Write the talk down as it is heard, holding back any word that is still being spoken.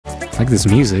like this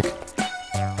music.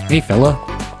 Hey, fella.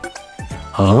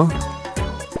 Huh?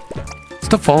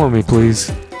 Stop following me,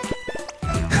 please.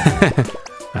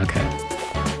 Okay.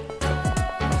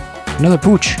 Another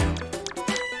pooch.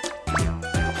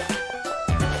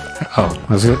 Oh,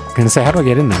 I was gonna say, how do I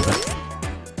get in there? But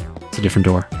it's a different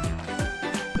door.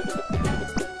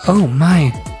 Oh my.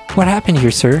 What happened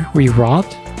here, sir? Were you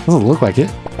robbed? Doesn't look like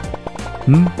it.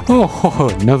 Hmm?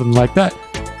 Oh, nothing like that.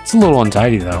 It's a little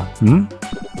untidy, though. Hmm?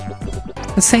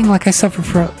 It's saying like I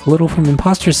suffer a little from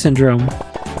imposter syndrome.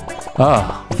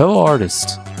 Ah, a fellow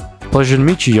artist. Pleasure to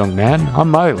meet you, young man. I'm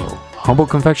Milo, humble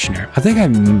confectioner. I think I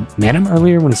met him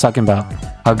earlier when he was talking about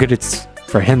how good it's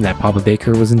for him that Papa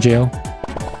Baker was in jail.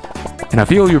 And I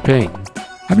feel your pain.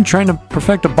 I've been trying to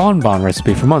perfect a bonbon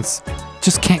recipe for months.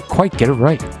 Just can't quite get it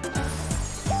right.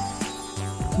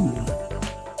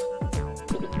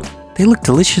 They look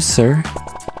delicious, sir.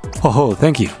 Oh,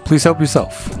 thank you. Please help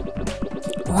yourself.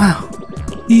 Wow,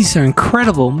 these are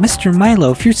incredible. Mr.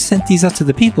 Milo, if you sent these out to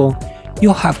the people,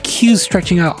 you'll have queues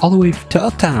stretching out all the way to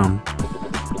Uptown.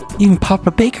 Even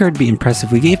Papa Baker would be impressed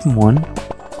if we gave him one.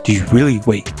 Do you really?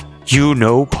 Wait, you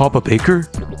know Papa Baker?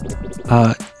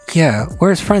 Yeah,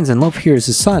 we're his friends and love here is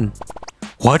his son.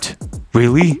 What?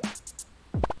 Really?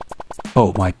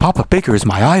 Oh, my Papa Baker is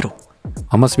my idol.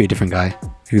 I must be a different guy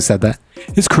who said that.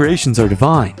 His creations are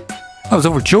divine. I was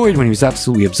overjoyed when he was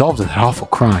absolutely absolved of that awful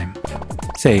crime.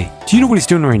 Say, do you know what he's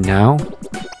doing right now?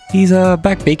 He's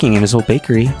back baking in his old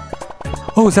bakery.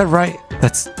 Oh, is that right?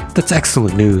 That's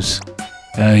excellent news.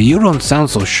 You don't sound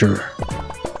so sure.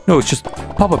 No, it's just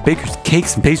Papa Baker's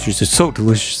cakes and pastries are so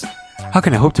delicious. How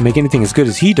can I hope to make anything as good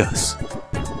as he does?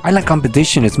 I like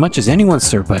competition as much as anyone,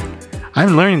 sir, but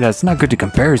I'm learning that it's not good to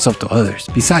compare yourself to others.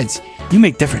 Besides, you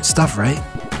make different stuff, right?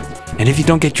 And if you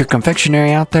don't get your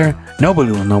confectionery out there,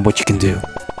 nobody will know what you can do.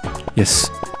 Yes,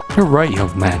 you're right,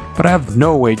 young man, but I have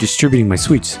no way of distributing my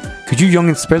sweets. Could you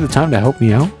youngins spare the time to help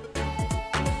me out?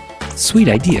 Sweet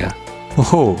idea.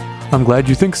 Oh, I'm glad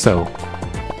you think so.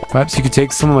 Perhaps you could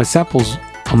take some of my samples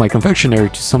on my confectionery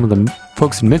to some of the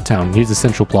folks in Midtown near the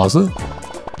Central Plaza.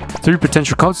 3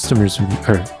 potential customers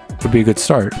would be a good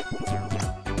start.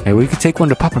 And we could take one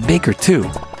to Papa Baker too.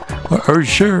 Are you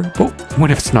sure? But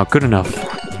what if it's not good enough?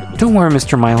 Don't worry,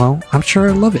 Mr. Milo. I'm sure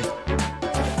I'll love it.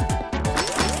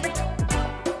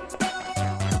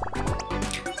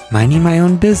 Minding my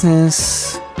own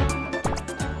business.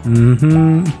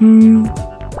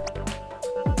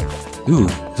 Ooh,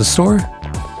 the store?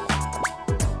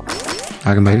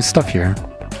 I can buy stuff here.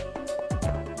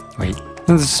 Wait,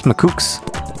 this is just McCook's.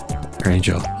 Or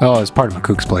Angel. Oh, it's part of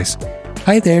McCook's place.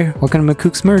 Hi there, welcome to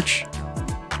McCook's merch.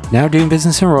 Now doing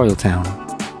business in Royaltown.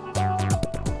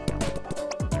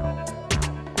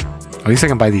 At least I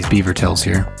can buy these beaver tails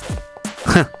here.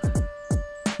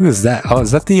 Who is that? Oh,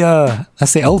 is that the,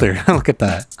 that's the elder. Look at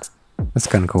that. That's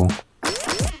kind of cool.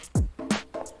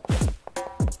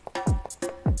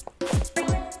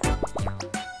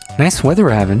 Nice weather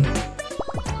we're having.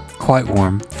 Quite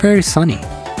warm. Very sunny.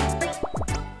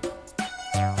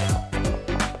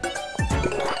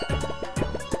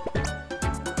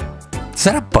 Is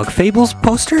that a Bug Fables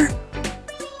poster?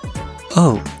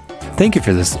 Oh, thank you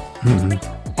for this.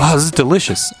 Wow, this is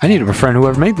delicious. I need to befriend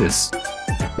whoever made this.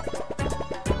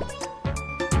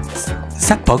 Is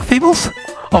that Bug Fables?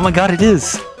 Oh my god, it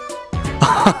is.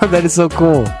 That is so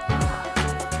cool.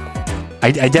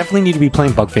 I definitely need to be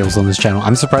playing Bug Fables on this channel.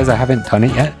 I'm surprised I haven't done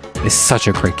it yet. It's such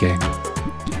a great game.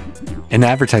 An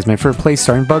advertisement for a play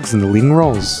starring bugs in the leading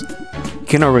roles. You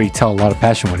can already tell a lot of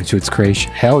passion went into its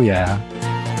creation. Hell yeah.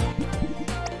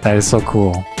 That is so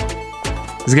cool.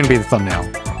 This is gonna be the thumbnail.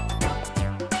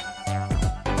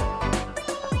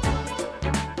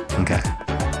 Okay.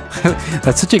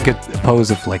 That's such a good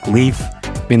pose of like Leaf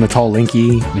being the tall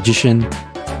Linky magician,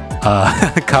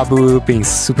 Kabu being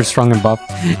super strong and buff,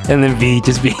 and then V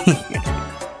just being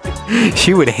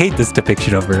she would hate this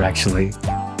depiction of her, actually.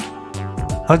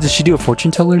 Oh, does she do a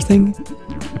fortune teller thing?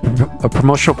 A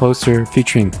promotional poster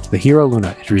featuring the hero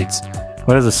Luna. It reads,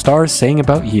 "What are the stars saying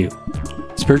about you?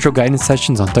 Spiritual guidance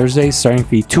sessions on Thursdays, starting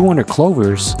fee 200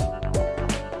 clovers."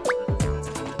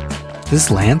 This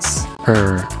is Lance?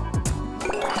 Or...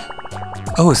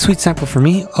 oh, a sweet sample for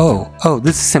me? Oh,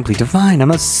 this is simply divine. I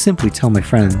must simply tell my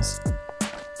friends.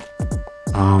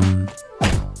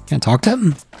 Can't talk to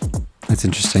him? That's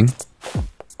interesting.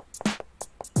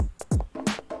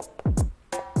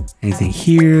 Anything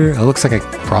here? It looks like I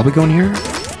could probably go in here.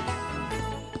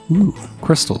 Ooh,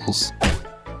 crystals.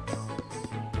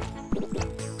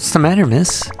 What's the matter,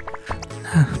 miss?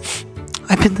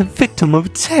 I've been the victim of a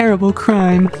terrible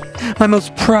crime. My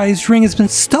most prized ring has been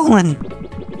stolen.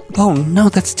 Oh no,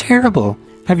 that's terrible.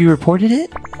 Have you reported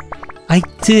it? I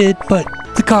did, but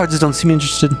the guards don't seem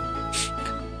interested.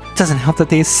 Doesn't help that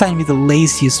they assigned me the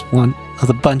laziest one of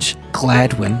the bunch,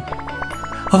 Gladwin.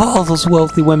 Of all those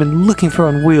wealthy women looking for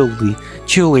unwieldy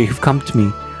jewelry who've come to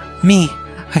me,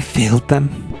 I failed them.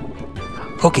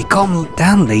 Okay, calm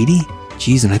down, lady.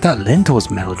 Jeez, and I thought Lento was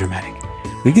melodramatic.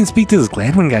 We can speak to this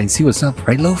Gladwin guy and see what's up,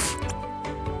 right, Loaf?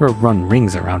 Or run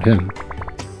rings around him.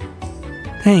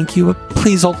 Thank you, but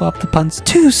please hold off the puns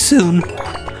too soon.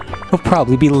 He'll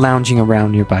probably be lounging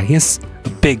around nearby. He has a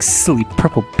big, silly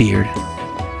purple beard.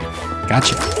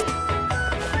 Gotcha.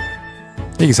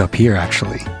 I think he's up here,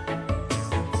 actually.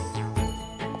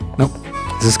 Nope.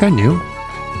 Is this guy new?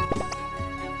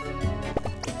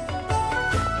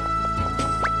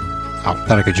 Oh,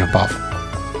 thought I could jump off.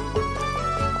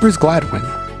 Where's Gladwin?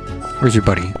 Where's your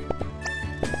buddy?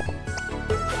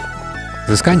 Is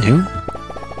this guy new?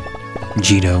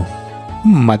 Gito.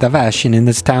 The fashion in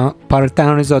this part of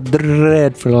town is so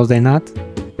dreadful, are they not?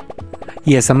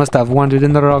 Yes, I must have wandered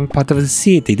in the wrong part of the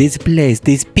city. This place,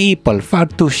 these people, far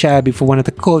too shabby for one of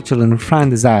the cultural and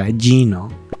refined as I, Gino.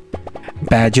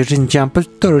 Badgers and jumpers,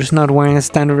 tourists not wearing a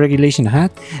standard regulation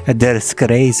hat?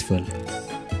 Disgraceful.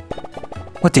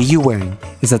 What are you wearing?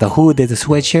 Is that a hood and a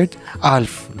sweatshirt?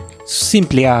 Awful.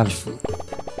 Simply awful.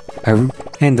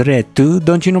 And red too?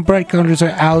 Don't you know bright colors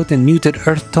are out and muted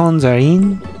earth tones are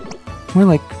in? More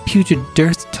like putrid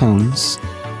earth tones.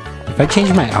 If I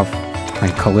change my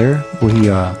color, will he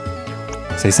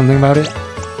say something about it?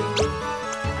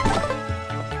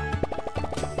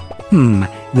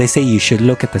 They say you should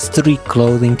look at the street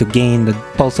clothing to gain the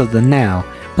pulse of the now,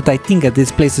 but I think that this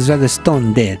place is rather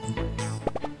stone dead.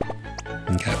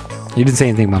 Okay, you didn't say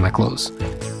anything about my clothes.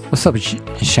 What's up,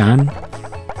 Shan?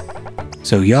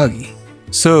 So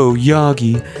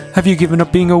Yagi, have you given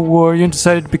up being a warrior and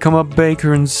decided to become a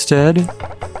baker instead?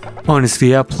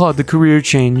 Honestly, I applaud the career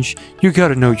change. You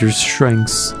gotta know your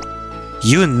strengths.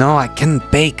 You know I can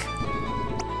bake.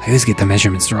 I always get the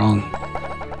measurements wrong.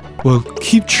 Well,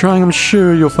 keep trying. I'm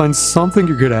sure you'll find something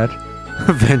you're good at.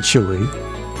 Eventually.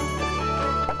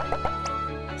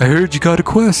 I heard you got a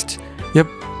quest. Yep.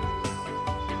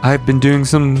 I've been doing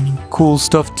some cool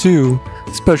stuff too.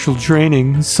 Special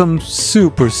training, some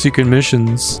super secret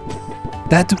missions.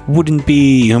 That wouldn't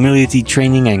be humility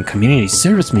training and community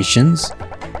service missions.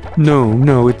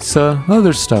 No, it's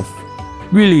other stuff.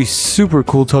 Really super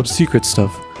cool top secret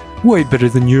stuff. Way better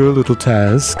than your little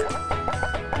task.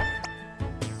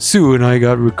 Sue and I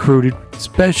got recruited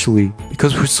especially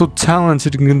because we're so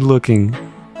talented and good looking.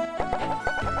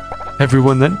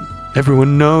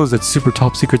 Everyone knows that super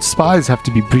top secret spies have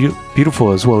to be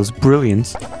beautiful as well as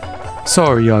brilliant.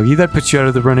 Sorry, Yagi, that puts you out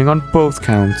of the running on both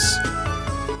counts.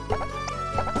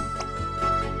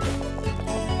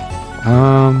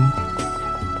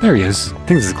 There he is. I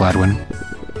think this is Gladwin.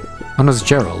 Oh no, it's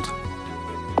Gerald.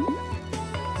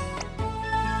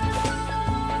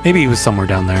 Maybe he was somewhere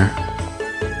down there.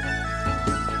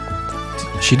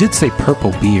 She did say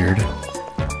purple beard.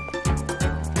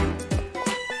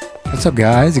 What's up,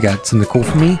 guys? You got something cool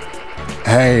for me?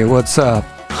 Hey, what's up?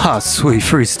 Ha, sweet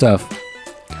free stuff.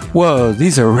 Whoa,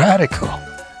 these are radical.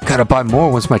 Gotta buy more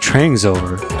once my training's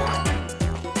over.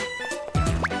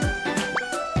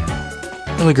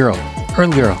 Early girl.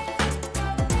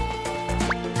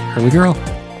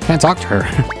 Can't talk to her.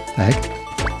 The heck?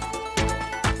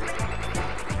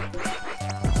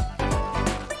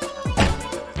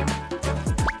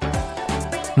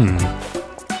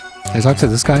 Can I talk to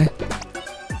this guy?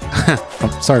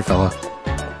 Oh, sorry, fella.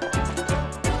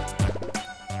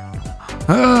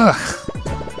 Ugh.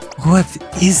 What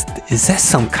is that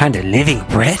some kind of living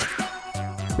bread?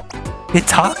 It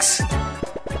talks?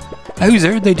 I always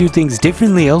heard they do things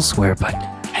differently elsewhere, but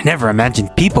I never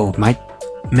imagined people might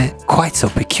quite so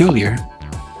peculiar.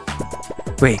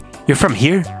 Wait, you're from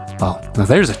here? Well, now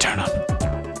there's a turnip.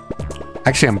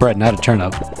 Actually, I'm bread, not a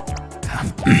turnip.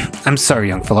 I'm sorry,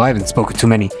 young fellow, I haven't spoken to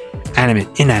many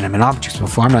inanimate objects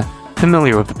before. I'm not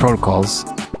familiar with the protocols.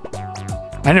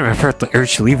 I never felt the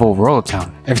urge to leave old Royal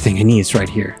Town. Everything I need is right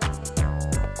here.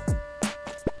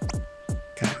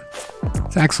 Okay.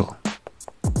 It's Axel.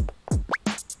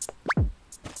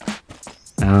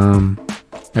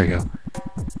 There you go.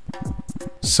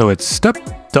 So it's step,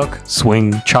 duck,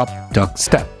 swing, chop, duck,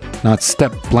 step. Not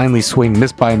step, blindly swing,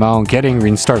 miss by a mile, get angry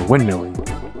and start windmilling.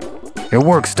 It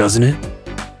works, doesn't it?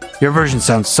 Your version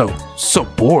sounds so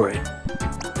boring.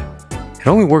 It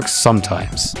only works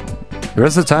sometimes. The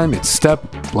rest of the time, it's step,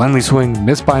 blindly swing,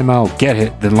 miss by a mile, get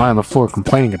hit, then lie on the floor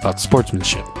complaining about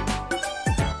sportsmanship.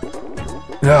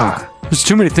 There's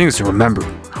too many things to remember.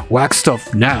 Whack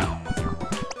stuff now.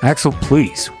 Axel,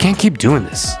 please, we can't keep doing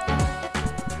this.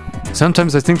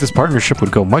 Sometimes I think this partnership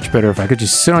would go much better if I could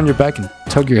just sit on your back and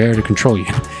tug your hair to control you.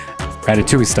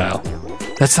 Ratatouille style.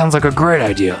 That sounds like a great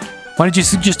idea. Why did you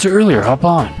suggest it earlier? Hop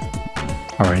on.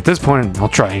 Alright, at this point, I'll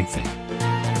try anything.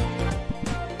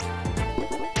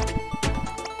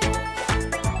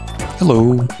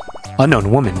 Hello.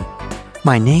 Unknown woman.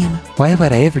 My name? Why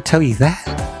would I ever tell you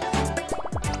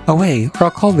that? Away, or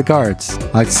I'll call the guards.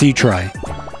 Let's see you try.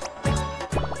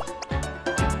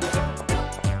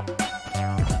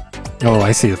 Oh,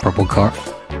 I see the purple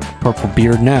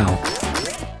beard now.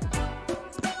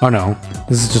 Oh no,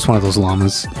 this is just one of those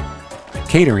llamas.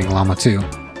 Catering llama too.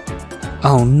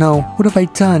 Oh no, what have I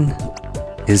done?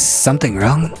 Is something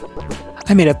wrong?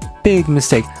 I made a big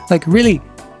mistake, like really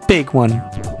big one.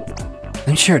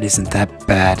 I'm sure it isn't that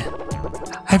bad.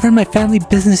 I run my family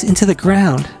business into the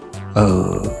ground.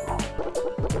 Oh.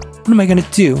 What am I gonna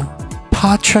do?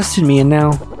 Pa trusted me and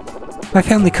now my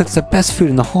family cooks the best food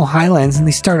in the whole Highlands and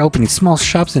they start opening small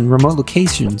shops in remote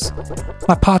locations.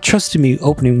 My pa trusted me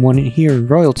opening one here in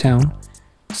Royal Town.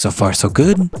 So far so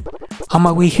good. On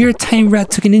my way here, a tiny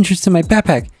rat took an interest in my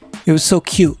backpack. It was so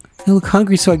cute. It looked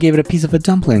hungry, so I gave it a piece of a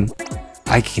dumpling.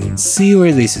 I can see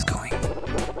where this is going.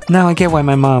 Now I get why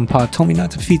my mom and pa told me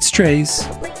not to feed strays.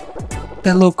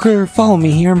 That little critter followed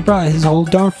me here and brought his whole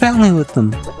darn family with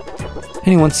them.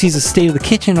 Anyone sees the state of the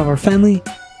kitchen of our family,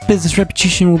 business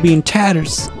reputation will be in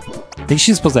tatters. I think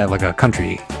she's supposed to have like a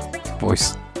country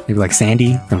voice. Maybe like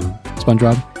Sandy from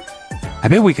SpongeBob. I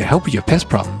bet we could help with your pest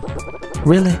problem.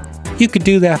 Really? You could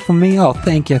do that for me? Oh,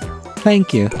 thank you.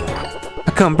 Thank you.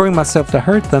 I couldn't bring myself to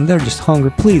hurt them. They're just hungry.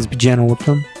 Please be gentle with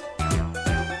them.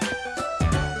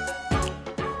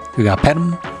 We gotta pet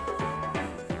them.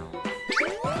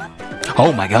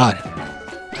 Oh my god.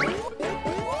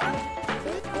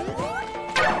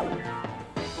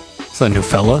 Is that a new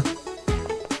fella?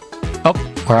 Oh,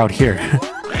 we're out here.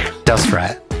 Dust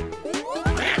rat.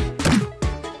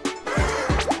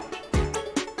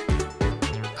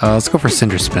 Let's go for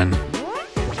Cinder Spin.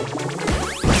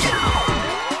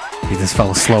 Make this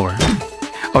fella slower.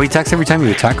 Oh, he attacks every time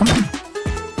you attack him?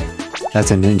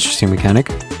 That's an interesting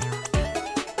mechanic.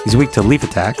 He's weak to leaf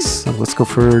attacks, so let's go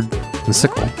for the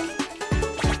sickle.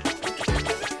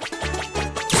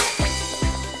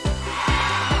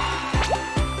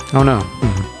 Oh no.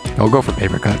 I'll go for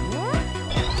paper cut.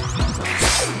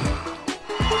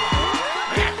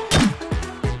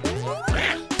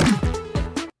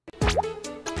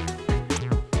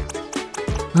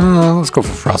 Let's go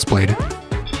for Frostblade.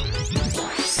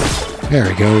 There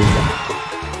we go.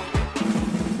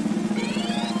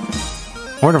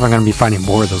 I wonder if I'm going to be fighting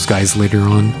more of those guys later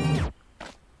on.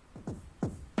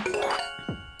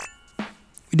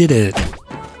 We did it.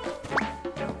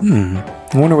 I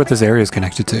wonder what this area is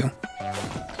connected to.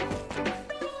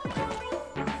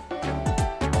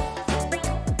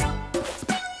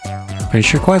 Pretty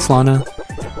sure quest, Lana.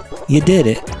 You did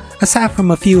it. Aside from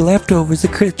a few leftovers, the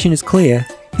kitchen is clear.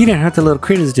 You didn't hurt the little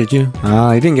critters, did you?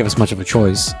 He didn't give us much of a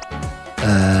choice.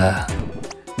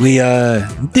 We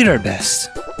did our best.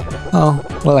 Oh,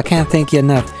 well, I can't thank you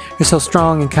enough. You're so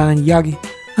strong and kind, Yagi.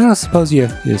 I don't suppose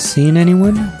you've seen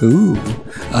anyone? Ooh.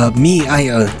 Me,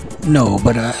 no,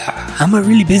 but I'm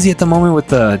really busy at the moment with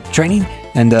training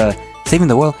and saving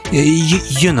the world.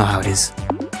 You know how it is.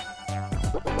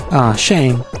 Aw,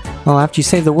 shame. Well, after you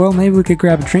save the world, maybe we could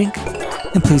grab a drink?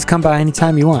 And please come by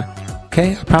anytime you want.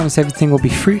 Okay? I promise everything will be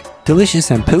free,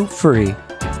 delicious, and poop free.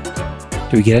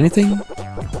 Do we get anything?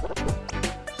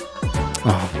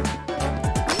 Oh.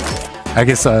 I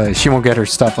guess she won't get her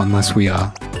stuff unless we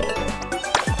help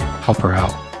her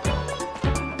out.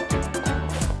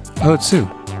 Oh, it's Sue.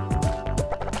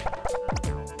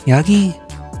 Yagi?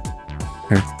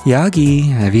 Yagi,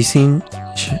 have you seen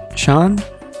Sean?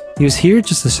 He was here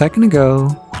just a second ago.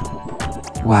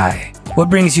 Why? What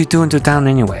brings you two into town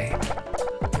anyway?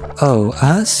 Oh,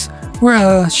 us?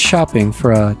 We're shopping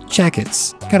for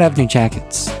jackets. Gotta have new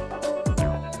jackets.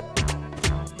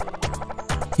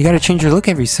 You gotta change your look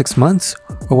every 6 months,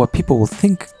 or what people will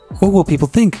think. What will people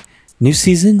think? New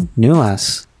season, new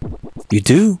us. You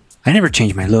do? I never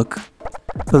change my look.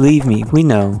 Believe me, we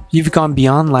know. You've gone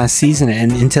beyond last season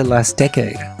and into last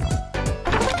decade.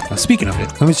 Now, speaking of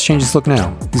it, let me just change this look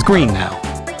now. He's green now.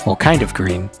 Well, kind of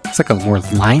green. It's like a more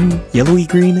lime, yellowy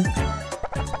green.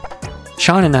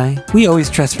 Sean and I, we always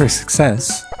dress for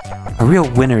success. A real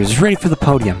winner is ready for the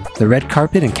podium, the red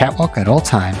carpet and catwalk at all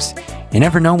times. You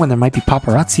never know when there might be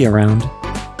paparazzi around.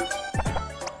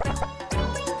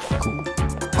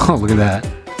 Oh, look at that.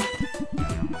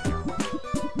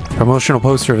 Promotional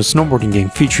poster of a snowboarding game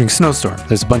featuring Snowstorm.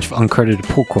 There's a bunch of uncredited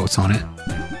pull quotes on it.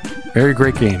 Very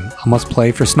great game. A must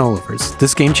play for snow lovers.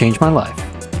 This game changed my life.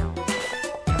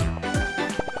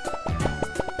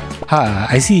 Ha,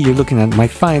 I see you're looking at my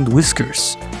fine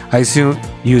whiskers.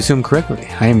 You assume correctly.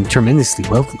 I am tremendously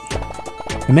wealthy.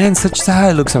 A man such as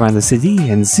I looks around the city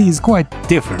and sees quite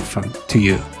different to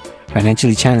you,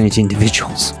 financially challenged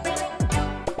individuals.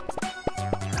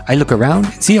 I look around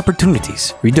and see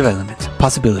opportunities, redevelopment,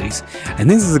 possibilities. And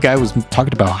this is the guy who was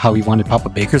talking about how he wanted Papa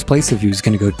Baker's place if he was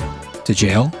going to go to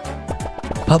jail.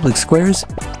 Public squares,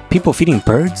 people feeding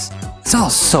birds. It's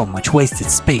all so much wasted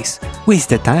space,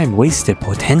 wasted time, wasted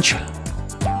potential.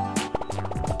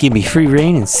 Give me free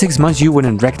reign, in 6 months you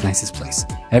wouldn't recognize this place.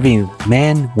 Every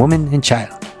man, woman, and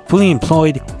child, fully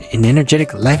employed in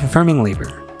energetic, life-affirming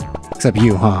labor. Except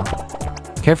you, huh?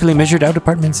 Carefully measured out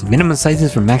apartments, minimum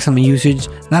sizes for maximum usage,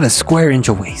 not a square inch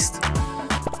of waste.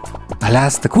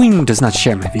 Alas, the Queen does not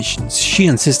share my visions. She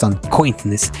insists on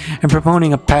quaintness and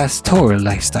propounding a pastoral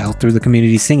lifestyle through the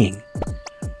community singing.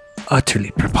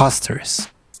 Utterly preposterous.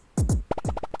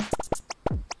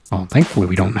 Oh, thankfully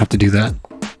we don't have to do that.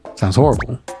 Sounds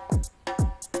horrible.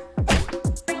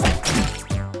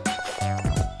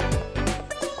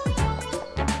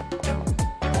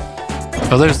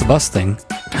 Oh, there's the bus thing.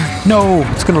 No,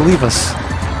 it's gonna leave us.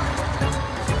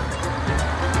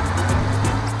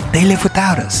 They live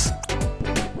without us.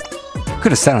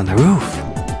 Could have sat on the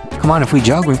roof. Come on, if we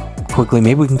jog quickly,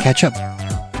 maybe we can catch up.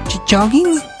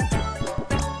 Jogging?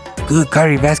 Good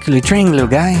cardiovascular training, little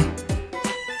guy.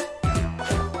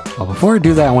 Well, before I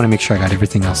do that, I want to make sure I got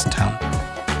everything else in town.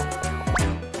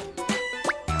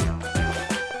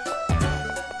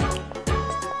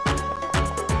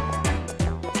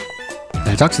 Did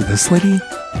I talk to this lady?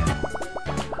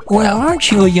 Well, aren't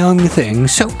you a young thing?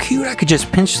 So cute I could just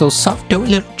pinch those soft, doughy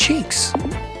little cheeks.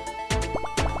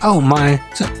 Oh my,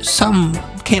 some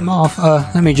came off.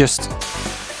 Let me just...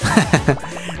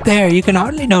 There, you can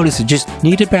hardly notice it. Just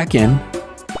knead it back in.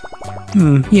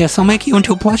 Yes, I'll make you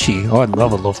into a plushie. Oh, I'd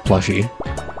love a love plushie.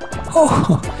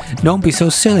 Oh, don't be so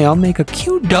silly. I'll make a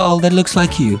cute doll that looks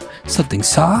like you. Something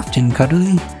soft and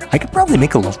cuddly. I could probably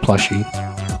make a love plushie.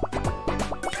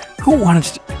 Who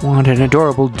want an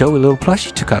adorable, doughy little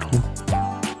plushie to cuddle?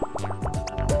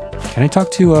 Can I talk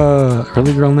to,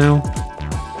 early girl now?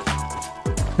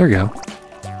 There we go.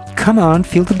 Come on,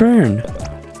 feel the burn.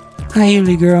 Hi,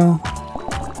 early girl.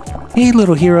 Hey,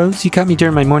 little heroes. You caught me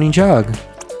during my morning jog.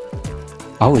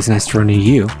 Always nice to run into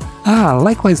you. Ah,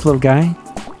 likewise, little guy.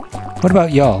 What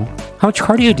about y'all? How much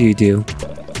cardio do you do?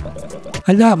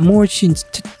 A lot more since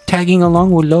tagging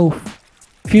along with Loaf.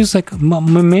 Feels like a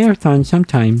marathon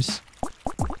sometimes.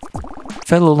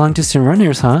 Fellow long-distance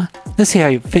runners, huh? Let's see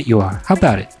how fit you are. How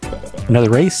about it? Another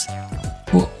race?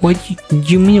 What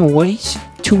you mean a race?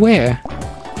 To where?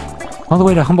 All the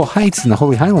way to Humble Heights in the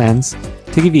Holy Highlands.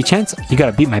 To give you a chance, you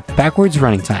gotta beat my backwards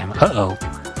running time. Uh-oh.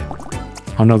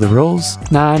 I'll know the rules?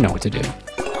 Nah, I know what to do.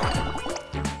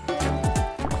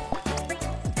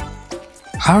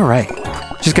 Alright.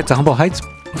 Just get to Humble Heights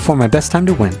before my best time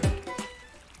to win.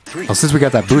 Well, since we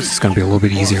got that boost, it's gonna be a little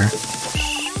bit easier.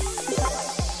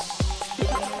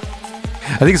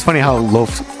 I think it's funny how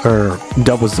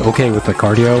Dub was okay with the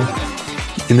cardio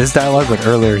in this dialogue, but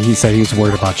earlier he said he was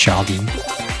worried about jogging.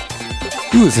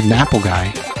 Ooh, it's an apple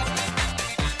guy.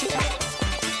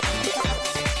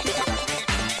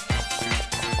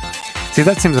 See,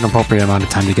 that seems an appropriate amount of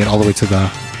time to get all the way to the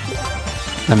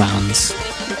mountains.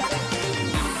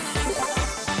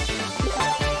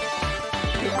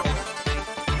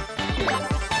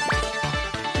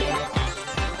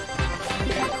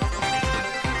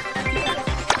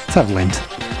 Let's have Lint.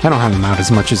 I don't have him out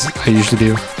as much as I usually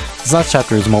do. This last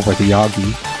chapter is more about the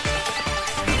Yagi.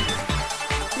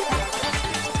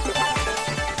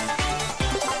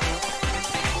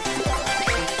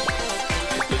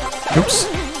 Oops.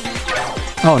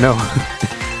 Oh no.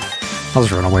 I'll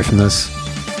just run away from this.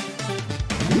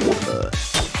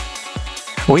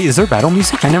 Wait, is there battle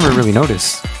music? I never really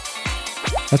noticed.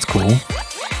 That's cool.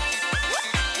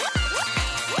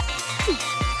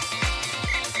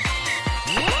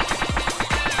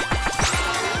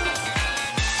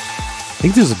 I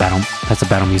think there's a battle. That's a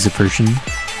battle music version.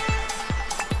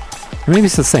 Or maybe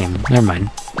it's the same. Never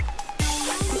mind.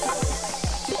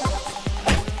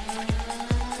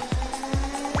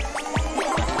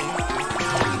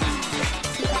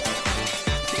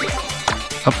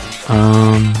 Oh,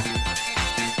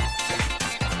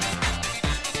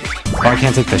 I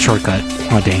can't take the shortcut.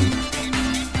 Oh, dang.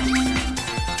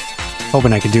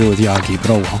 Hoping I could do it with Yagi, but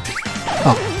oh well.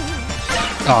 Oh.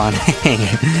 Oh, dang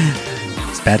it.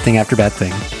 It's bad thing after bad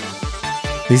thing.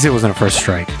 At least it wasn't a first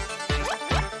strike.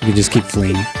 You can just keep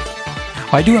fleeing. Oh,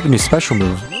 I do have a new special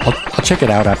move. I'll check it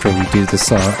out after we do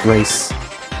this race.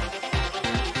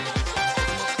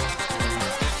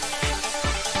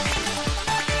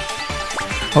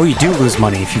 Oh, you do lose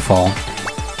money if you fall.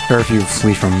 Or if you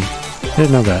flee from... I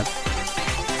didn't know that.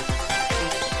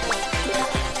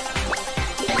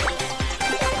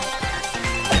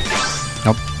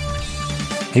 Nope.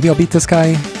 Maybe I'll beat this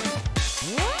guy.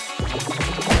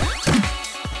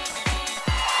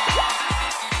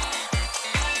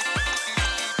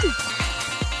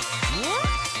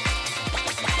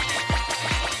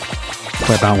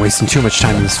 But I'm wasting too much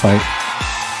time in this fight.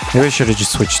 Maybe I should have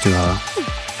just switched to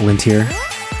Lint here.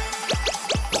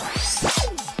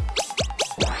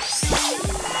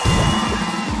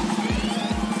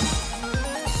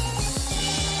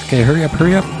 Okay, hurry up,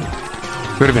 hurry up.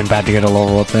 Would have been bad to get a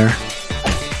level up there.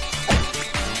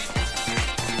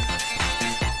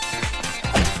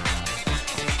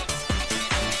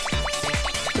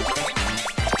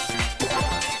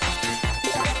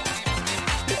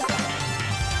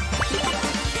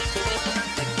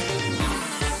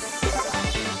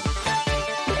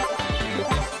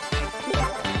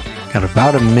 Got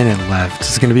about a minute left.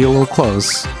 It's gonna be a little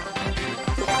close.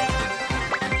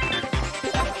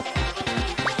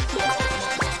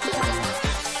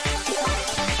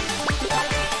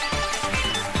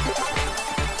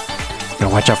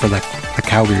 Gotta watch out for the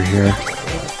cow beer here.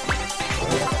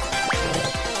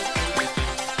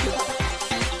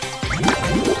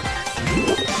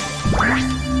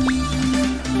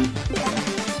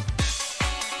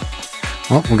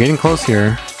 Oh, we're getting close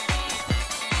here.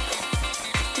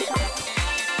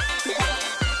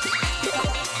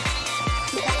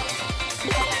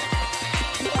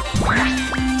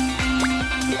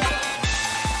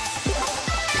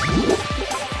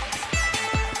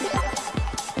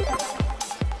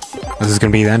 This is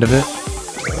gonna be the end of it?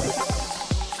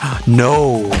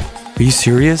 No! Are you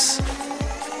serious?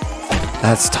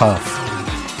 That's tough.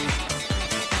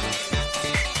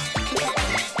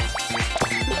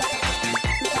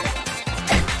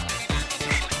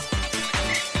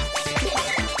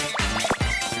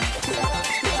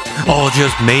 Oh,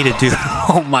 just made it, dude.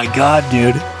 Oh my god,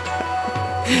 dude.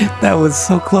 That was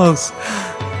so close.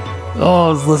 Oh, I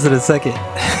was listening a second.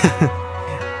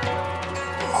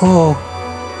 Oh.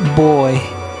 Boy,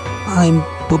 I'm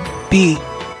beat.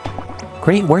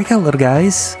 Great workout, little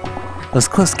guys. Those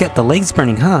close to get the legs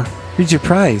burning, huh? Here's your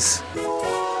prize.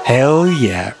 Hell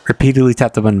yeah. Repeatedly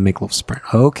tap the button to make a little sprint.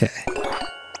 Okay.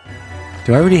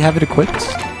 Do I already have it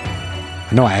equipped? I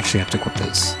know I actually have to equip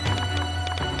this.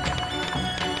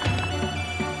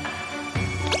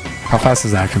 How fast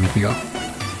does that actually make me go?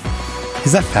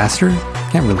 Is that faster?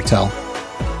 Can't really tell.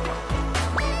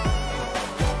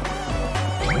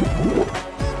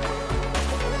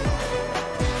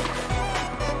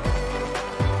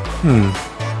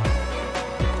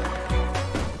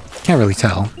 Can't really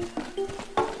tell.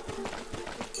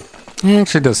 It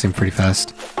actually does seem pretty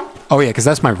fast. Oh yeah, because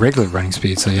that's my regular running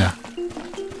speed, so yeah.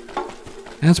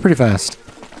 That's pretty fast.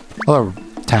 Although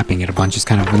tapping it a bunch is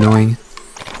kind of annoying.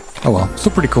 Oh well,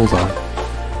 still pretty cool though.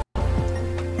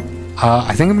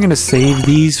 I think I'm gonna save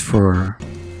these for...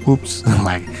 Oops,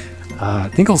 lag. I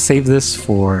think I'll save this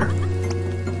for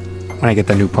when I get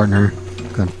that new partner.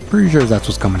 'Cause I'm pretty sure that's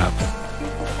what's coming up.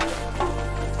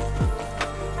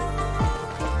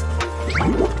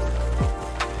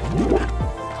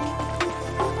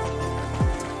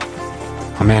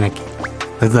 Oh man,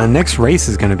 the next race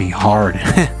is gonna be hard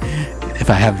if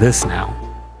I have this now.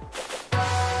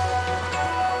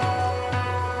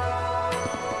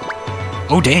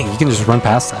 Oh dang, you can just run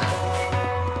past that.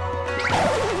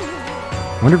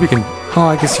 I wonder if you can... Oh,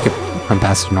 I guess you could run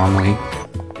past it normally.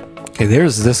 Okay,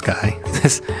 there's this guy.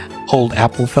 This old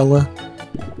apple fella.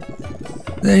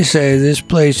 They say this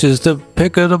place is the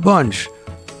pick of the bunch.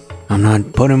 I'm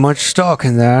not putting much stock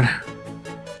in that.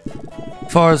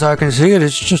 As far as I can see it,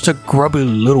 it's just a grubby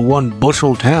little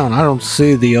one-bushel town. I don't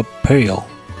see the appeal.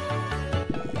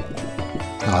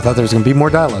 Oh, I thought there was going to be more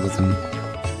dialogue with him.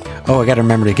 Oh, I gotta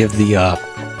remember to give the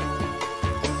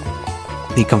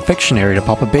confectionery to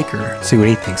Papa Baker. See what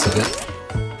he thinks of it.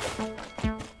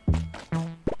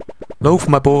 Loaf,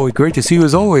 my boy. Great to see you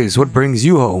as always. What brings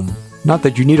you home? Not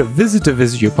that you need a visit to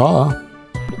visit your pa.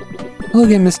 Hello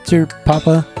again, Mr.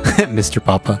 Papa. Mr.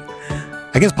 Papa.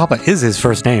 I guess Papa is his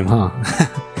first name, huh?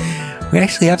 We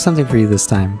actually have something for you this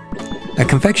time. A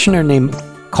confectioner named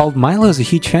called Milo is a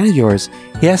huge fan of yours.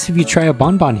 He asked if you'd try a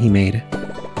bonbon he made.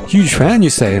 Huge fan, you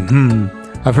say?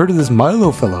 I've heard of this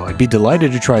Milo fellow. I'd be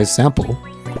delighted to try a sample.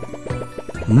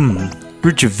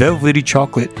 Rich velvety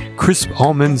chocolate, crisp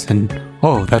almonds, and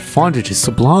oh, that fondant is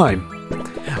sublime.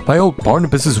 By old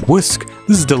Barnabas's whisk,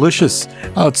 this is delicious.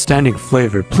 Outstanding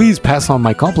flavor. Please pass on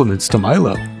my compliments to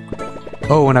Milo.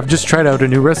 Oh, and I've just tried out a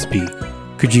new recipe.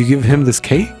 Could you give him this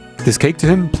cake? This cake to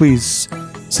him, please?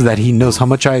 so that he knows how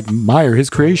much I admire his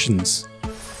creations.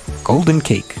 Golden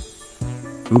cake.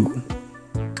 Ooh.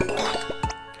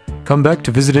 Come back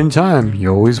to visit anytime.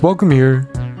 You're always welcome here.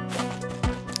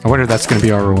 I wonder if that's going to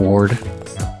be our reward.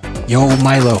 Yo,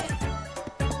 Milo.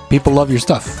 People love your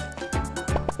stuff.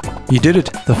 You did it.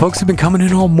 The folks have been coming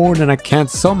in all morning and I can't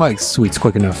sell my sweets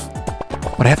quick enough.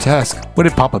 But I have to ask, what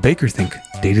did Papa Baker think?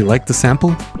 Did he like the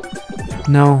sample?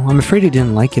 No, I'm afraid he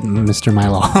didn't like it, Mr.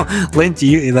 Milo. Lynch,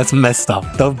 that's messed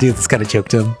up. Don't do this kind of joke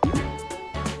to him.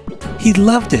 He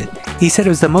loved it. He said it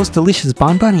was the most delicious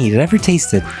bonbon he'd ever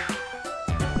tasted.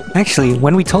 Actually,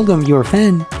 when we told him you were a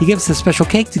fan, he gave us a special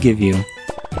cake to give you.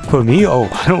 For me? Oh,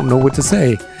 I don't know what to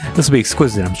say. This will be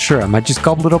exquisite, I'm sure. I might just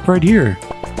gobble it up right here.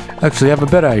 Actually, I have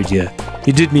a better idea.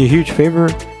 You did me a huge favor,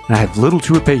 and I have little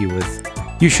to repay you with.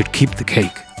 You should keep the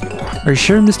cake. Are you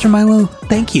sure, Mr. Milo?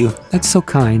 Thank you. That's so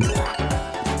kind.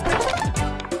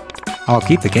 I'll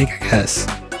keep the cake, I guess.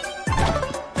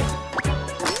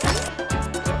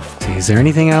 See, is there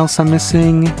anything else I'm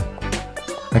missing?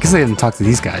 I guess I didn't talk to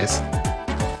these guys.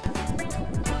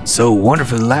 So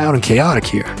wonderfully loud and chaotic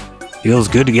here. Feels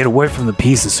good to get away from the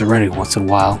peace and serenity once in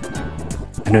a while.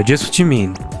 I know just what you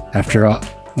mean. After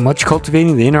much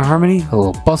cultivating the inner harmony, a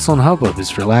little bustle and hubbub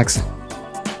is relaxing.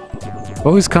 I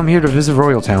always come here to visit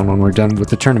Royal Town when we're done with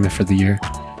the tournament for the year.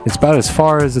 It's about as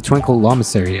far as the Twinkle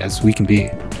Lamasery as we can be.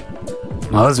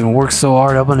 My husband works so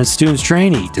hard up on his students'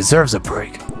 training, he deserves a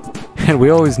break. And we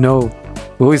always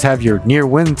have your near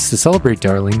wins to celebrate,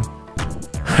 darling.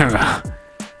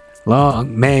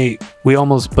 Long may we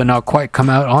almost but not quite come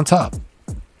out on top.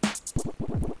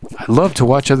 I love to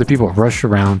watch other people rush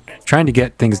around trying to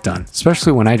get things done,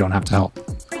 especially when I don't have to help.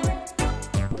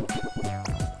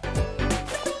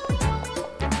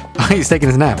 He's taking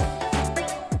his nap.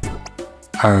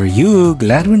 Are you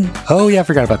Gladwin? Oh yeah, I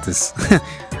forgot about this.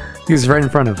 He was right in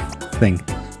front of the thing.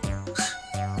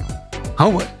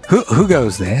 Oh, who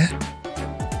goes there?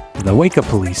 The wake-up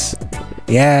police.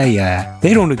 Yeah,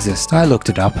 they don't exist. I looked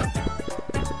it up.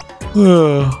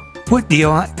 What do you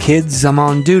want, kids? I'm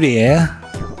on duty, eh?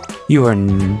 You were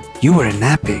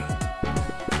napping.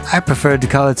 I preferred to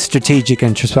call it strategic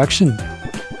introspection.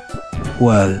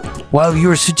 Well, while you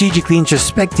were strategically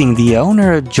introspecting, the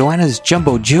owner of Joanna's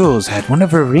Jumbo Jewels had one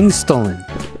of her rings stolen.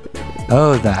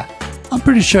 Oh, that. I'm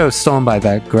pretty sure it was stolen by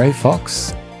that gray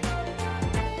fox.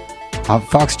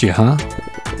 Foxed you, huh?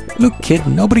 Look, kid,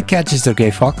 nobody catches the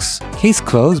gray fox. Case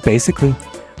closed, basically.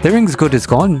 The ring's good as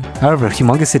gone, however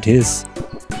humongous it is.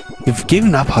 You've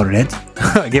given up already?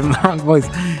 I gave him the wrong voice.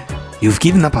 You've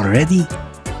given up already?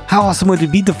 How awesome would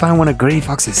it be to find one of Gray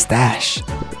Fox's stash?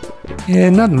 Yeah,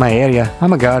 not in my area.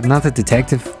 I'm a guard, not a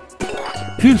detective.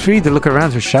 Feel free to look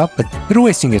around her shop, but you're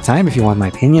wasting your time if you want my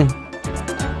opinion.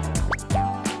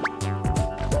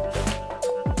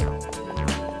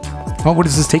 Oh, where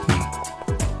does this take me?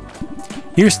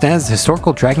 Here stands the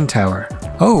historical Dragon Tower.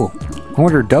 Oh, I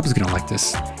wonder if Dub's gonna like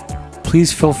this.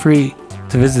 Please feel free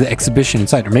to visit the exhibition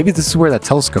inside, or maybe this is where that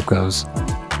telescope goes.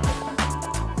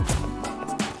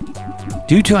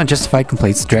 Due to unjustified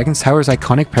complaints, Dragon Tower's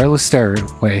iconic perilous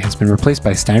stairway has been replaced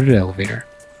by a standard elevator.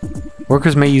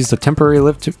 Workers may use the temporary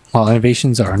lift while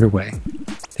innovations are underway.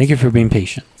 Thank you for being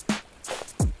patient.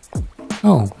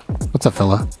 Oh, what's up,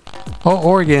 fella? Oh,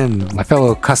 Oregon, my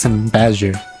fellow cousin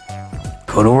Badger.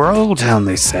 Go to Royal Town,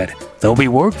 they said. There'll be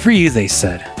work for you, they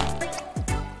said.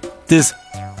 This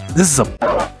is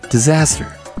a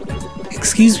disaster.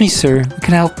 Excuse me, sir. We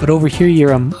can help, but overhear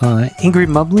your angry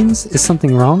mumblings. Is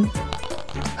something wrong?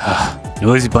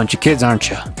 Noisy bunch of kids, aren't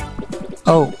you?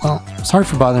 Oh, well, sorry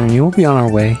for bothering you. We'll be on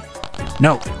our way.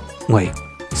 No, wait.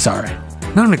 Sorry.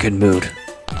 Not in a good mood.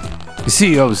 You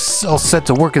see, I was all set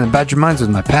to work in the Badger Mines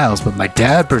with my pals, but my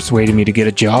dad persuaded me to get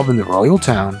a job in the Royal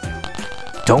Town.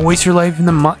 Don't waste your life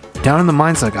down in the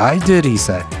mines like I did, he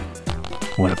said.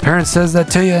 When a parent says that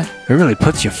to you, it really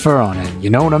puts your fur on it, you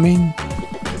know what I mean?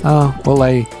 Oh, well,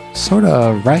 I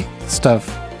sorta write stuff,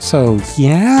 so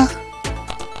yeah?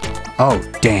 Oh,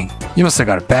 dang. You must have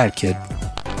got a bad kid.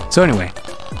 So anyway,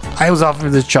 I was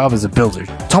offered this job as a builder.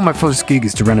 Told my first gig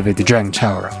is to renovate the Dragon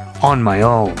Tower on my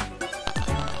own.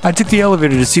 I took the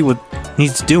elevator to see what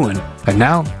needs doing, but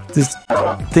now this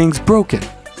thing's broken.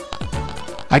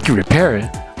 I can repair it,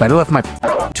 but I left my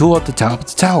tool at the top of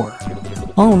the tower.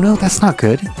 Oh no, that's not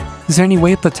good. Is there any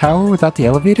way up the tower without the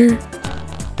elevator?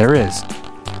 There is,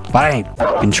 but I ain't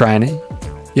been trying it.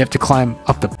 You have to climb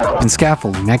up the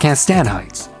scaffolding. I can't stand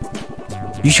heights.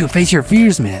 You should face your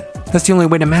fears, man. That's the only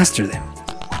way to master them.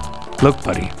 Look,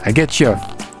 buddy, I get you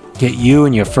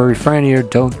and your furry friend here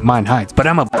don't mind heights, but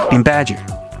I'm a badger.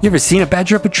 You ever seen a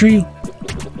badger up a tree?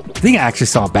 I think I actually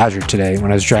saw a badger today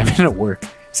when I was driving to work.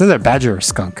 It's either a badger or a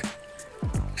skunk.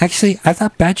 Actually, I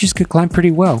thought badgers could climb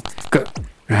pretty well.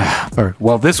 Or,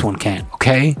 well, this one can't,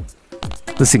 okay?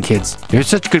 Listen, kids, you're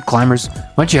such good climbers.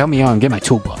 Why don't you help me out and get my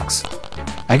toolbox?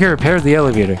 I can repair the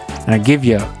elevator, and I give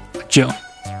you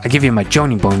my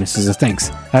joining bonus as a thanks.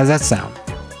 How does that sound?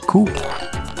 Cool.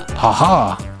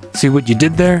 Haha. See what you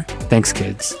did there? Thanks,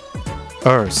 kids.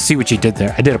 Or, see what you did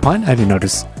there. I did a pun? I didn't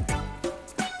notice.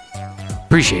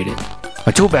 Appreciate it.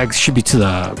 My tool bags should be to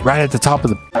the right at the top of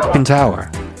the f***ing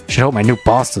tower. Should hope my new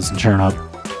boss doesn't turn up.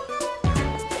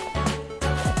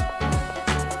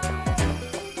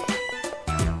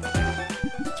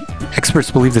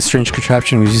 Experts believe this strange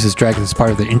contraption was used as dragons as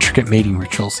part of their intricate mating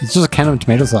rituals. It's just a can of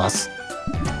tomato sauce.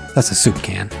 That's a soup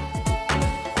can.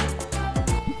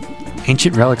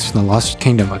 Ancient relics from the lost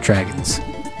kingdom of dragons.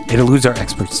 It eludes our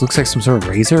experts. Looks like some sort of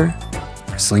razor?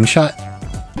 Or slingshot?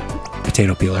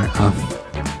 Potato peeler.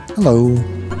 Hello.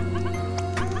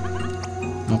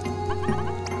 Nope.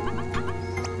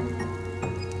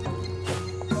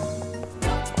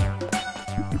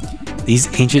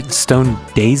 These ancient stone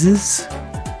daisies?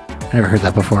 I never heard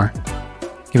that before.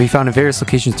 Can be found in various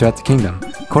locations throughout the kingdom.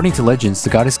 According to legends, the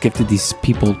goddess gifted these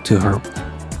platforms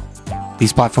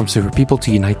to her people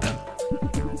to unite them.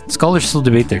 Scholars still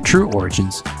debate their true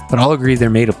origins, but all agree they're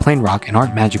made of plain rock and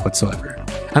aren't magic whatsoever.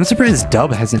 I'm surprised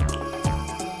Dub hasn't...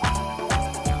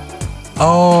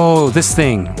 Oh, this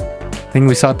thing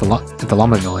we saw at the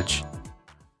llama village.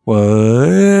 What?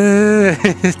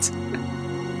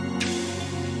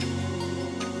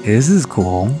 This is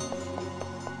cool.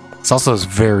 This also is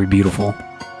very beautiful.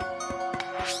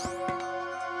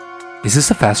 Is this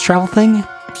a fast travel thing?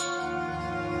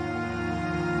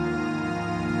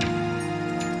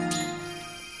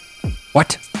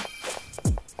 What?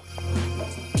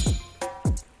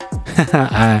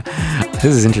 This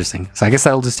is interesting. So I guess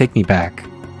that'll just take me back.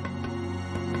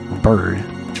 A bird.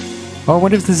 Oh,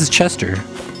 what if this is Chester?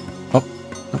 Oh,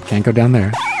 can't go down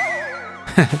there.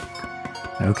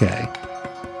 Okay.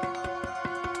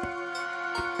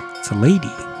 It's a lady.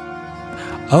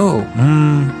 Oh,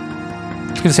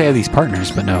 I was gonna say I have these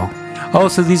partners, but no. Oh,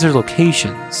 so these are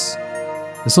locations.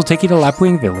 This will take you to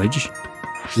Lapwing Village.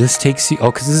 This takes you...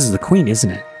 Oh, because this is the queen,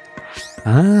 isn't it?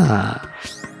 Ah.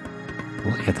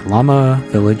 Well, yeah, the llama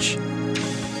village.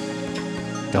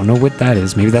 Don't know what that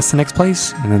is. Maybe that's the next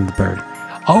place? And then the bird.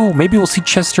 Oh, maybe we'll see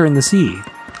Chester in the sea.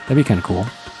 That'd be kind of cool.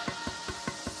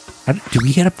 Do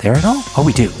we get up there at all? Oh,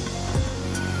 we do.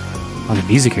 Oh, the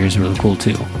music here is really cool,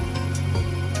 too.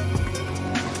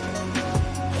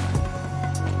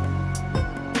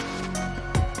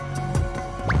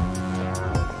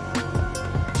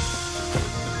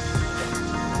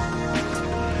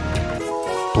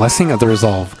 Blessing of the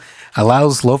Resolve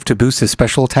allows Loaf to boost his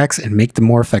special attacks and make them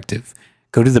more effective.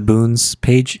 Go to the boons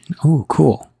page. Oh,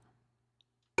 cool.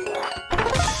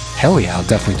 Hell yeah, I'll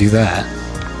definitely do that.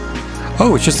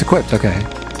 Oh, it's just equipped. Okay.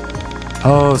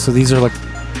 Oh, so these are like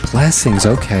blessings.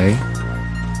 Okay.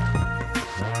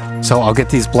 So I'll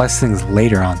get these blessings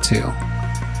later on too.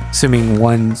 Assuming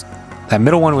that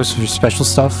middle one was for special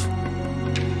stuff.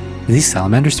 Are these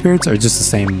salamander spirits or just the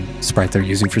same sprite they're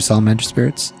using for salamander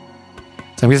spirits?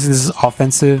 So I'm guessing this is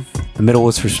offensive, the middle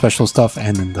was for special stuff,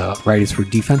 and then the right is for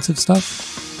defensive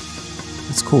stuff.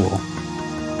 That's cool.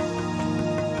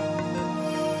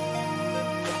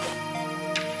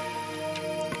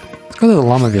 Let's go to the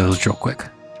llama village real quick.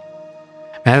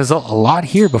 Man, there's a lot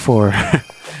here before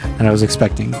than I was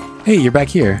expecting. Hey, you're back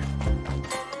here.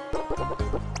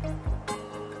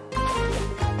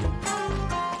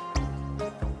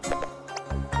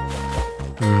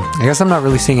 I guess I'm not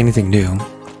really seeing anything new.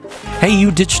 Hey,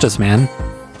 you ditched us, man.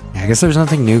 I guess there's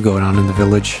nothing new going on in the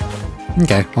village.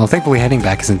 Okay, well, thankfully heading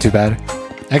back isn't too bad.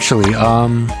 Actually,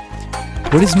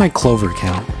 what is my clover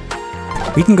count?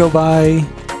 We can go buy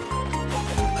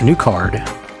a new card,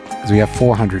 because we have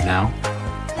 400 now.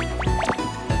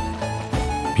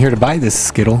 I'm here to buy this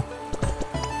Skittle.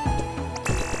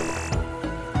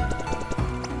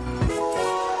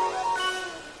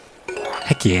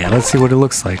 Heck yeah, let's see what it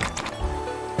looks like.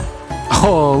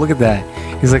 Oh, look at that.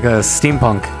 He's like a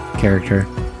steampunk character.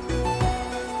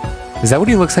 Is that what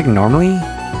he looks like normally?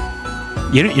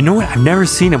 You know what? I've never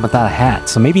seen him without a hat,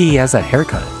 so maybe he has that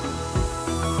haircut.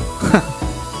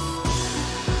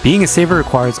 Being a saver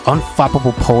requires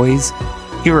unflappable poise,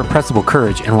 irrepressible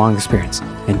courage, and long experience.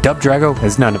 And Dub Drago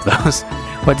has none of those.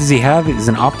 What does he have is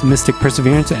an optimistic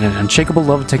perseverance and an unshakable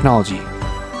love of technology.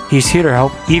 He's here to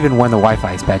help even when the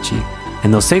Wi-Fi is patchy,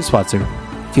 and those save spots are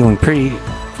feeling pretty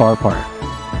far apart.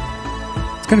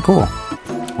 It's kind of cool.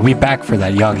 We'll be back for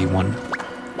that Yagi one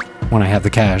when I have the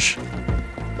cash.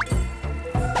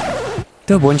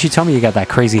 Dub, why didn't you tell me you got that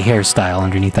crazy hairstyle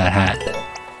underneath that hat?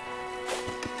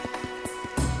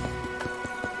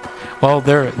 Well,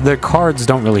 their cards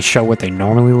don't really show what they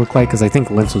normally look like, because I think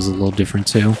Lynx was a little different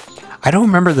too. I don't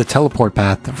remember the teleport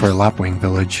path for Lapwing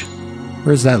Village.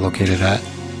 Where's that located at?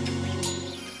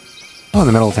 Oh, in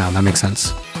the middle of town. That makes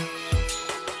sense.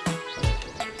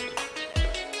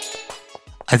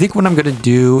 I think what I'm going to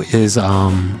do is,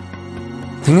 I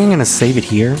think I'm going to save it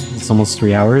here. It's almost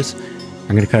 3 hours.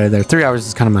 I'm going to cut it there. 3 hours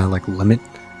is kind of my, like, limit.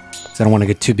 Because I don't want to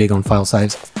get too big on file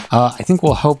size. I think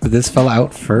we'll help this fella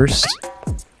out first.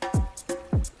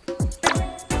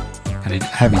 Gotta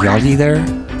have Yagi there.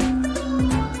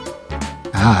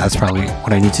 Ah, that's probably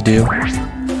what I need to do.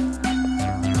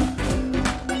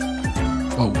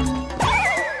 Whoa.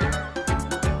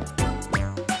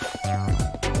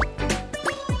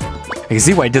 I can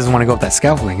see why he doesn't want to go up that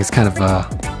scaffolding. It's kind of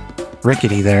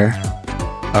rickety there.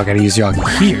 Oh, I gotta use Yagi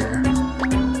here.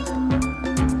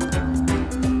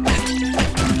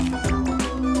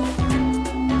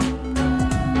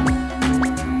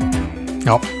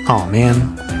 Oh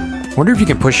man. Wonder if you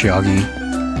can push Yagi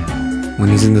when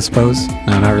he's in this pose.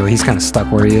 No, not really. He's kind of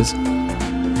stuck where he is.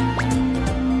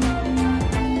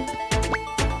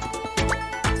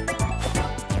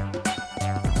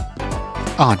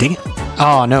 Oh, dang it.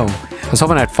 Oh, no. I was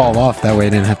hoping I'd fall off. That way I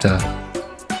didn't have to...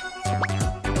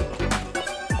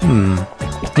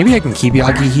 Maybe I can keep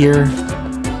Yagi here.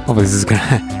 Hopefully this is going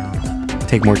to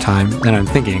take more time than I'm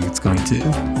thinking it's going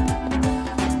to.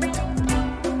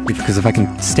 Because if I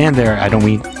can stand there, I don't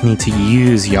need to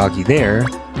use Yagi there.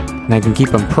 And I can keep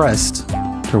him pressed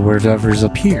for whatever's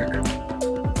up here.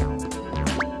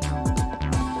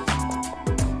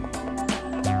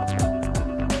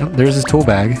 Oh, there's his tool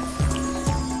bag.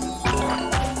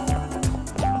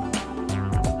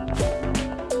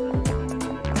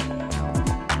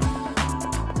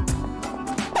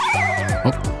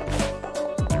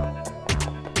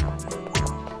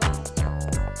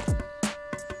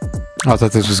 Oh, I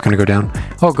thought this was going to go down.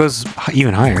 Oh, it goes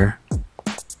even higher.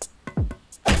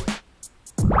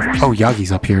 Oh,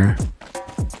 Yagi's up here.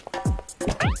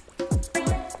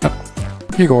 Oh,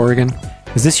 here you go, Oregon.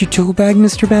 Is this your tool bag,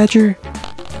 Mr. Badger?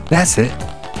 That's it.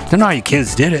 Don't know how you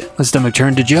kids did it. My stomach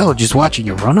turned to jello just watching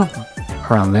you run up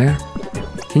around there.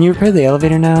 Can you repair the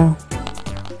elevator now?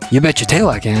 You bet your tail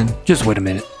I can. Just wait a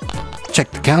minute.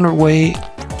 Check the counterweight.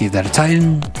 Give that a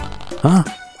tighten. Huh?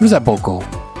 Where's that bolt go?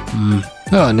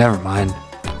 Oh, never mind.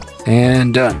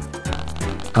 And done.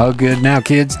 All good now,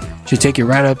 kids. Should take you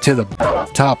right up to the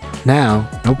top now.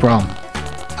 No problem.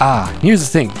 Ah, here's the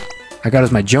thing. I got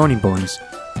us my Joni bonus.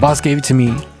 Boss gave it to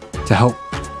me to help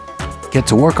get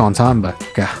to work on time, but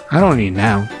I don't need it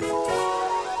now.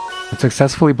 I'm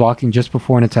successfully blocking just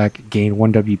before an attack gained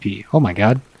 1 WP. Oh my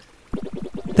god.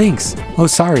 Thanks. Oh,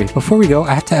 sorry. Before we go,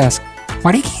 I have to ask,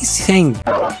 why do you keep saying...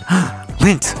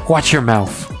 Lint, watch your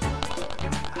mouth.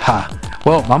 Ha.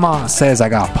 Well, my mom says I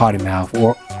got a potty mouth.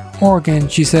 Or Oregon,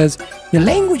 she says, your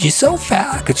language is so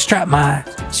foul I could strip my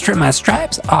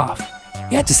stripes off.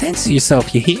 You have to censor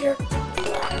yourself, you hear?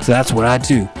 So that's what I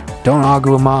do. Don't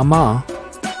argue with my mom.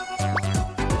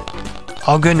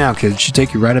 All good now, kids. Should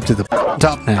take you right up to the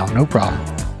top now. No problem.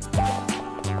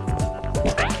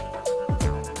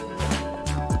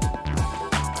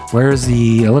 Where's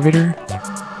the elevator?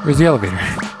 Where's the elevator?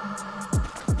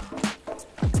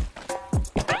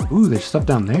 Ooh, there's stuff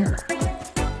down there.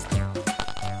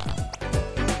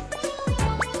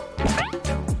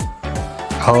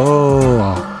 Oh,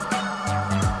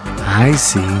 I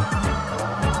see.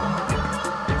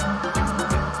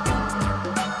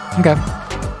 Okay.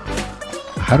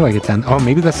 How do I get down? Oh,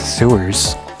 maybe that's the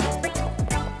sewers.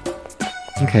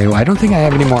 Okay, well, I don't think I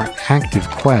have any more active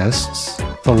quests.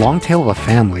 The long tail of a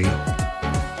family.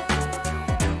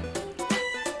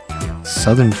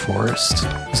 Southern Forest.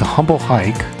 It's a humble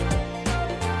hike.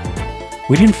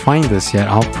 We didn't find this yet.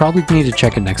 I'll probably need to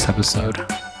check it next episode.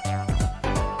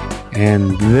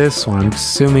 And this one, I'm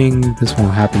assuming this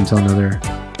won't happen until another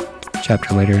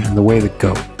chapter later. And the way of the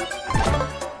goat.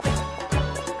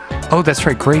 Oh, that's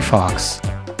right, Gray Fox.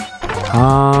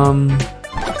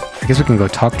 I guess we can go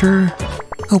talk to her.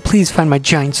 Oh, please find my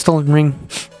giant stolen ring.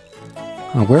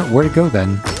 Oh, where'd it go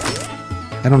then?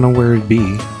 I don't know where it'd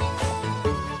be.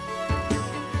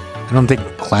 I don't think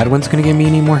Gladwin's gonna give me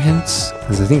any more hints,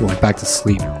 because I think it went back to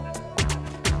sleep.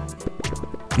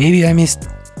 Maybe I missed...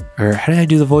 Or how did I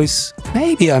do the voice?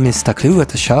 Maybe I missed a clue at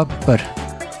the shop, but...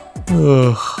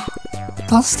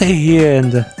 I'll stay here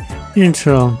and the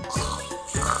intro.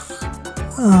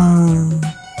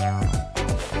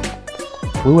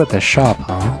 Clue at the shop,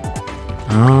 huh?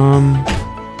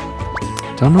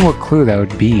 Don't know what clue that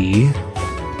would be.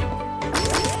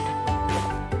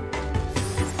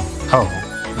 Oh.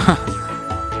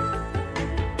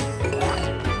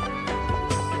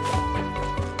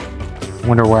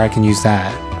 Wonder where I can use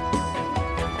that.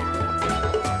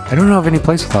 I don't know of any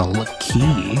place with a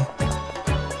key.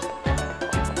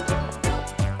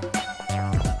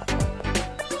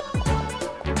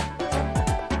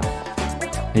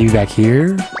 Maybe back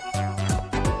here?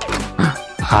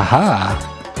 Aha!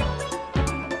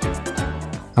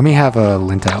 Let me have a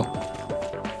lint out.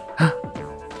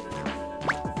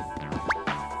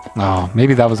 Oh,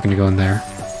 maybe that was gonna go in there.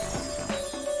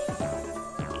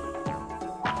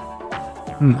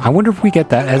 I wonder if we get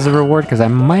that as a reward, because I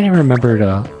might have remembered,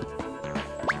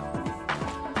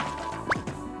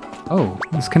 Oh,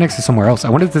 this connects to somewhere else.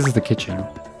 I wonder if this is the kitchen.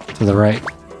 To the right.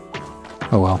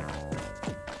 Oh well.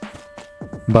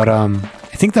 But, I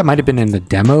think that might have been in the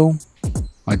demo.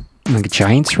 Like a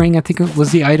giant's ring, I think it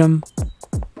was the item.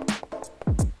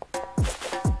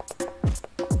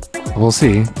 We'll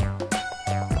see.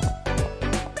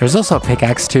 There's also a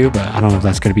pickaxe too, but I don't know if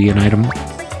that's going to be an item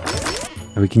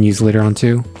that we can use later on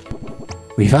too.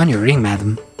 We found your ring,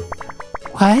 madam.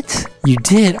 What? You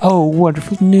did? Oh,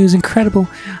 wonderful news, incredible.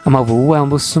 I'm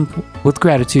overwhelmed with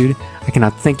gratitude. I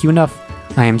cannot thank you enough.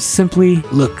 I am simply...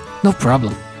 Look, no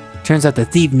problem. Turns out the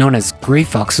thief known as Grey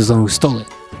Fox was the one who stole it.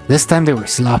 This time they were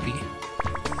sloppy.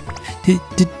 Did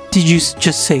you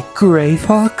just say Grey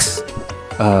Fox?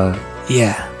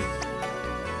 Yeah.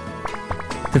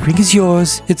 The ring is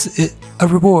yours. It's a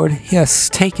reward. Yes,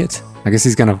 take it. I guess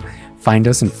he's gonna find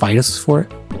us and fight us for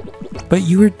it. But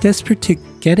you were desperate to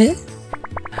get it?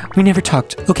 We never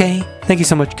talked, okay? Thank you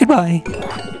so much. Goodbye.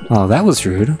 Oh, that was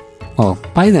rude. Well,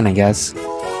 bye then, I guess.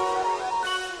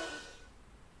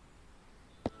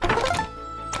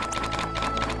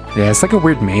 Yeah, it's like a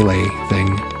weird melee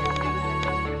thing.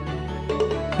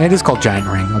 It is called Giant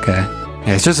Ring, okay.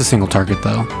 Yeah, it's just a single target,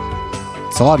 though.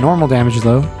 It's a lot of normal damage,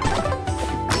 though.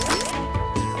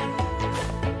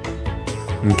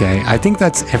 Okay, I think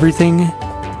that's everything.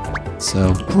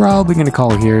 So, probably gonna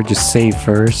call it here. Just save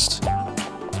first.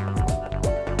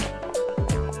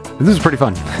 This is pretty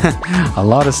fun. A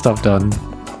lot of stuff done.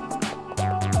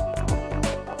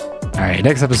 Alright,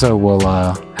 next episode we'll,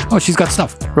 Oh, she's got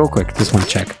stuff. Real quick, just want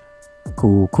to check.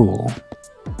 Cool, cool.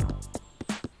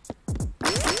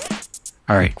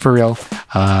 Alright, for real.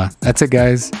 That's it,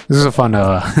 guys. This was a fun,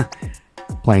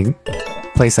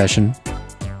 play session.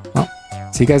 Well,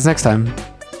 see you guys next time.